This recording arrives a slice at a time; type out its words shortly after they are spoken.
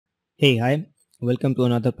Hey, hi, welcome to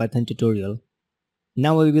another Python tutorial.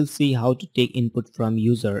 Now we will see how to take input from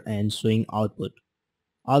user and showing output.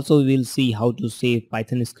 Also we will see how to save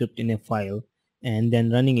Python script in a file and then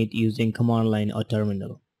running it using command line or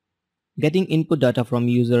terminal. Getting input data from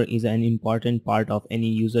user is an important part of any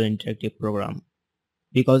user interactive program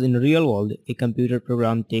because in the real world a computer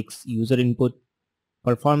program takes user input,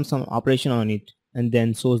 performs some operation on it and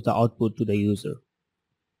then shows the output to the user.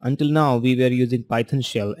 Until now we were using Python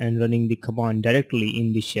shell and running the command directly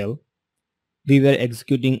in the shell. We were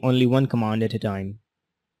executing only one command at a time.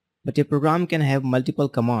 But a program can have multiple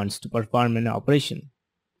commands to perform an operation.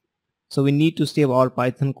 So we need to save our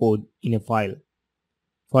Python code in a file.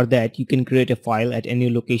 For that, you can create a file at any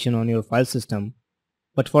location on your file system.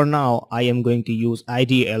 But for now, I am going to use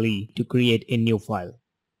IDLE to create a new file.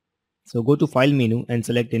 So go to File menu and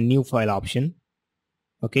select a new file option.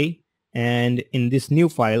 Okay. And in this new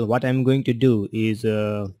file, what I'm going to do is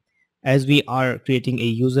as we are creating a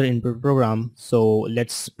user input program, so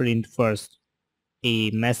let's print first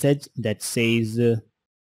a message that says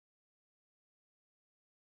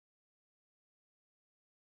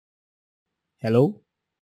hello.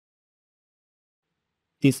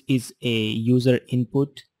 This is a user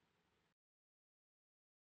input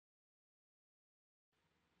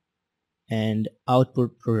and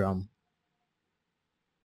output program.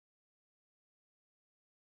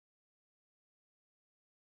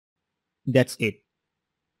 That's it.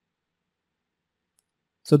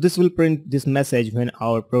 So this will print this message when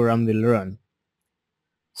our program will run.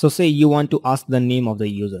 So say you want to ask the name of the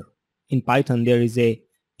user. In Python there is a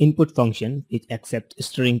input function which accepts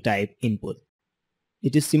string type input.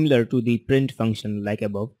 It is similar to the print function like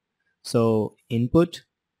above. So input,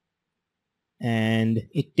 and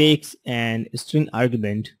it takes an string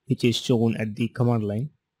argument which is shown at the command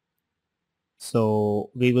line.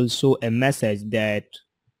 So we will show a message that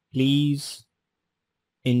please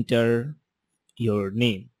enter your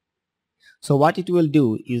name. So what it will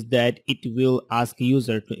do is that it will ask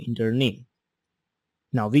user to enter name.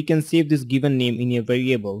 Now we can save this given name in a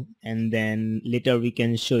variable and then later we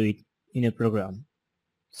can show it in a program.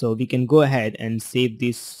 So we can go ahead and save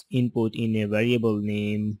this input in a variable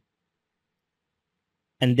name,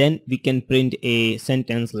 and then we can print a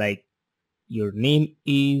sentence like your name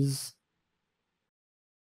is,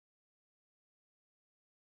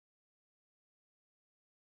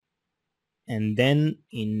 and then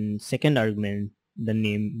in second argument the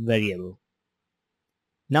name variable.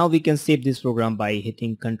 Now we can save this program by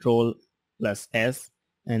hitting Ctrl plus S,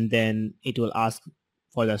 and then it will ask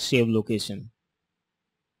for the save location.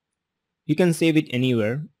 You can save it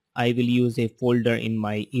anywhere. I will use a folder in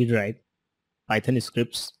my E drive, Python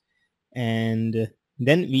scripts, and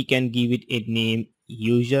then we can give it a name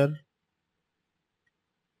user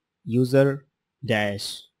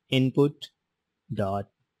dash input dot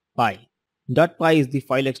py. .py is the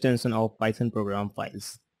file extension of Python program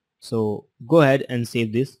files. So go ahead and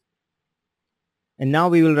save this. And now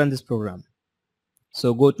we will run this program.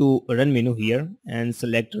 So go to run menu here and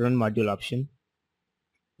select run module option.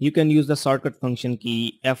 You can use the shortcut function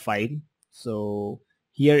key F5. So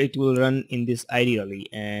here it will run in this ideally,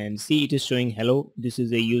 and see it is showing hello. This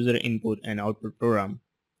is a user input and output program.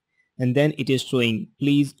 And then it is showing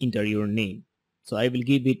please enter your name. So I will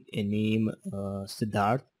give it a name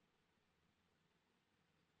Siddharth.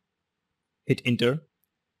 Hit enter.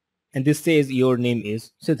 And this says your name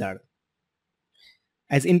is Siddharth.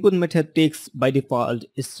 As input method takes by default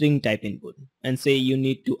string type input, and say you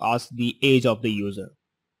need to ask the age of the user.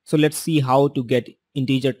 So let's see how to get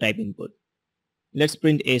integer type input. Let's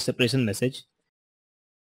print a separation message.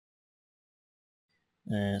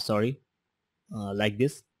 Like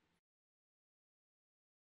this.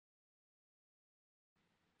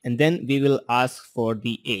 And then we will ask for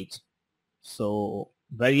the age. So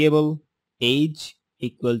variable age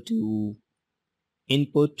equal to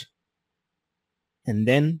input, and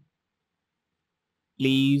then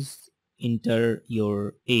please enter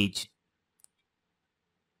your age.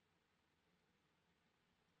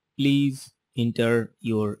 Please enter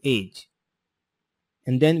your age.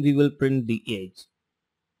 And then we will print the age.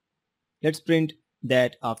 Let's print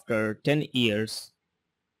that after 10 years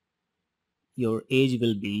your age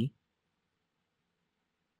will be,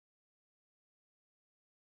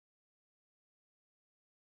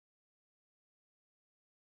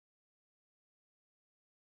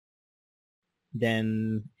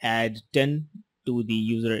 then add 10 to the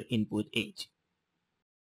user input age.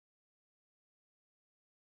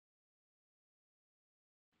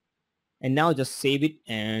 And now just save it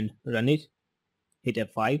and run it. Hit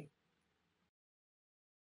F5.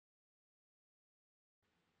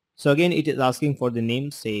 So again it is asking for the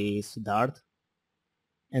name, say Siddharth,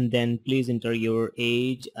 and then please enter your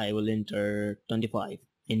age. I will enter 25.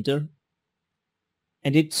 Enter.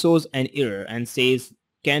 And it shows an error and says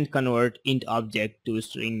can't convert int object to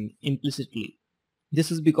string implicitly.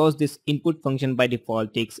 This is because this input function by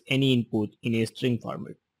default takes any input in a string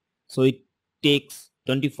format. So it takes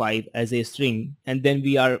 25 as a string and then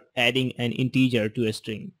we are adding an integer to a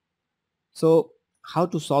string. So how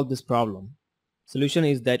to solve this problem? Solution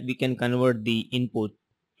is that we can convert the input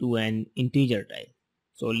to an integer type.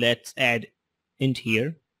 So let's add int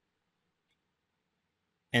here,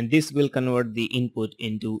 and this will convert the input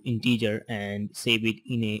into integer and save it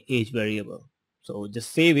in a age variable. So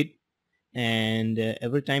just save it, and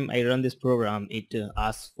every time I run this program it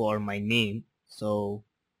asks for my name. So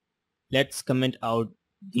let's comment out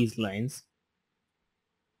these lines.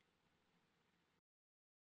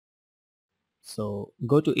 So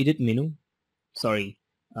go to edit menu,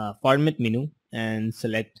 format menu, and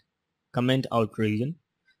select comment out region.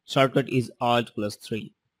 Shortcut is alt plus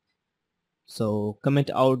 3. So comment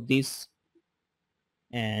out this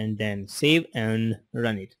and then save and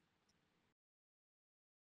run it.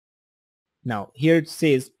 Now here it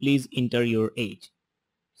says please enter your age.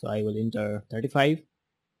 So I will enter 35,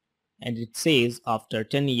 and it says after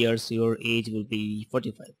 10 years your age will be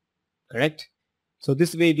 45. Correct? So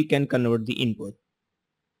this way we can convert the input.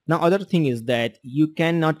 Now other thing is that you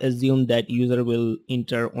cannot assume that user will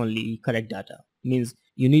enter only correct data. Means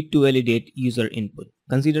you need to validate user input.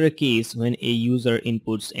 Consider a case when a user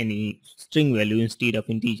inputs any string value instead of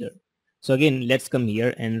integer. So again let's come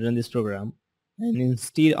here and run this program, and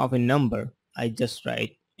instead of a number I just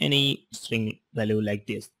write any string value like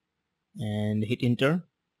this and hit enter,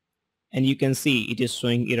 and you can see it is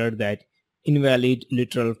showing error that invalid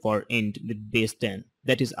literal for int with base 10.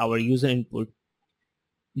 That is our user input.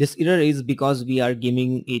 This error is because we are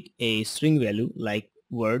giving it a string value like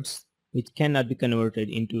words which cannot be converted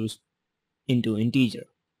into integer.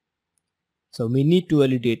 So we need to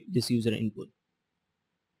validate this user input.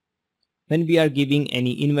 When we are giving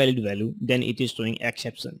any invalid value, then it is showing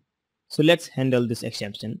exception. So let's handle this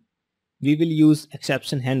exception. We will use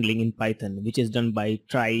exception handling in Python, which is done by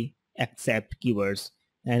try, except keywords,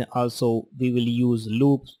 and also we will use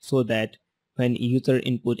loops so that when user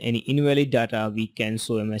input any invalid data we can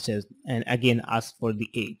show a message and again ask for the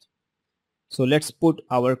age. So let's put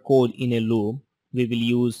our code in a loop. We will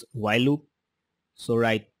use while loop. So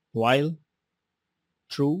write while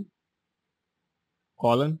true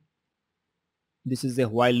colon. This is a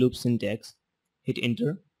while loop syntax. Hit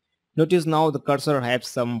enter. Notice now the cursor has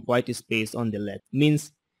some white space on the left,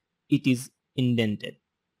 means it is indented.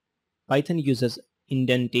 Python uses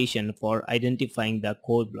indentation for identifying the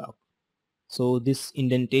code block. So this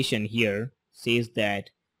indentation here says that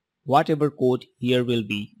whatever code here will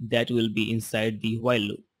be, that will be inside the while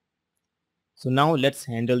loop. So now let's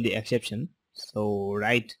handle the exception. So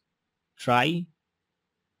write try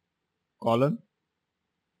colon,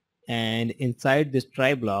 and inside this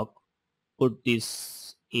try block put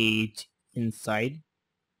this age inside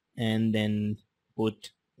and then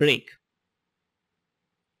put break.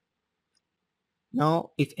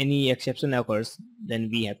 Now if any exception occurs, then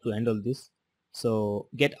we have to handle this. So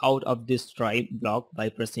get out of this try block by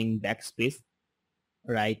pressing backspace,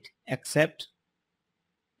 write except,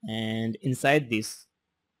 and inside this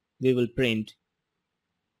we will print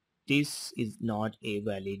this is not a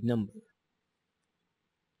valid number.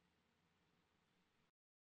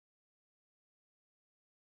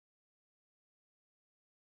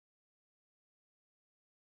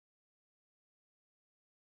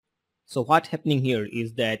 So what happening here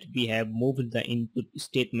is that we have moved the input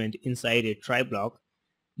statement inside a try block.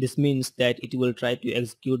 This means that it will try to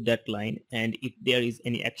execute that line, and if there is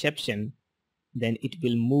any exception, then it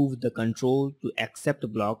will move the control to accept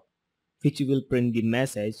block, which will print the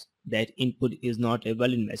message that input is not a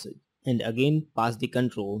valid message, and again pass the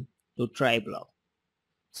control to try block.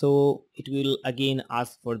 So it will again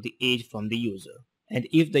ask for the age from the user. And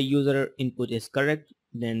if the user input is correct,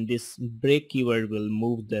 then this break keyword will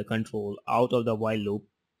move the control out of the while loop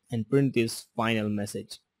and print this final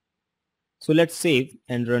message. So let's save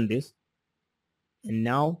and run this. And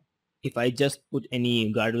now if I just put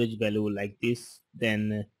any garbage value like this,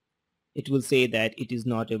 then it will say that it is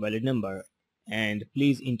not a valid number and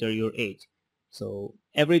please enter your age. So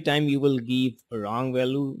every time you will give a wrong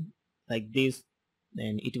value like this,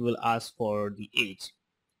 then it will ask for the age.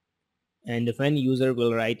 And when user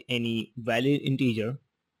will write any valid integer,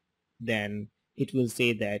 then it will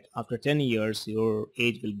say that after 10 years your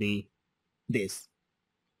age will be this.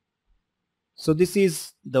 So this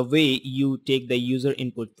is the way you take the user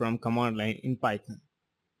input from command line in Python.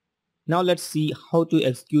 Now let's see how to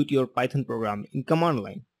execute your Python program in command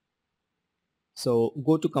line. So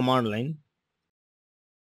go to command line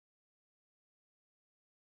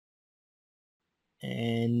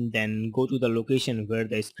and then go to the location where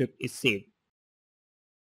the script is saved.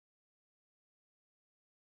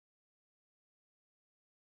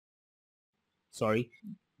 Sorry,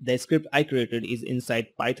 the script I created is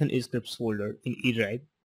inside Python scripts folder in E drive.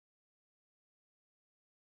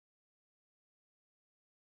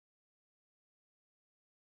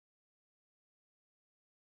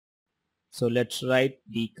 So let's write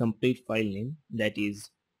the complete file name, that is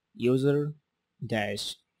user-input.py,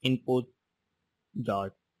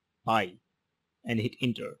 and hit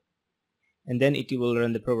enter, and then it will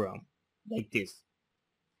run the program like this.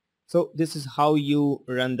 So this is how you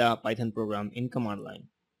run the Python program in command line.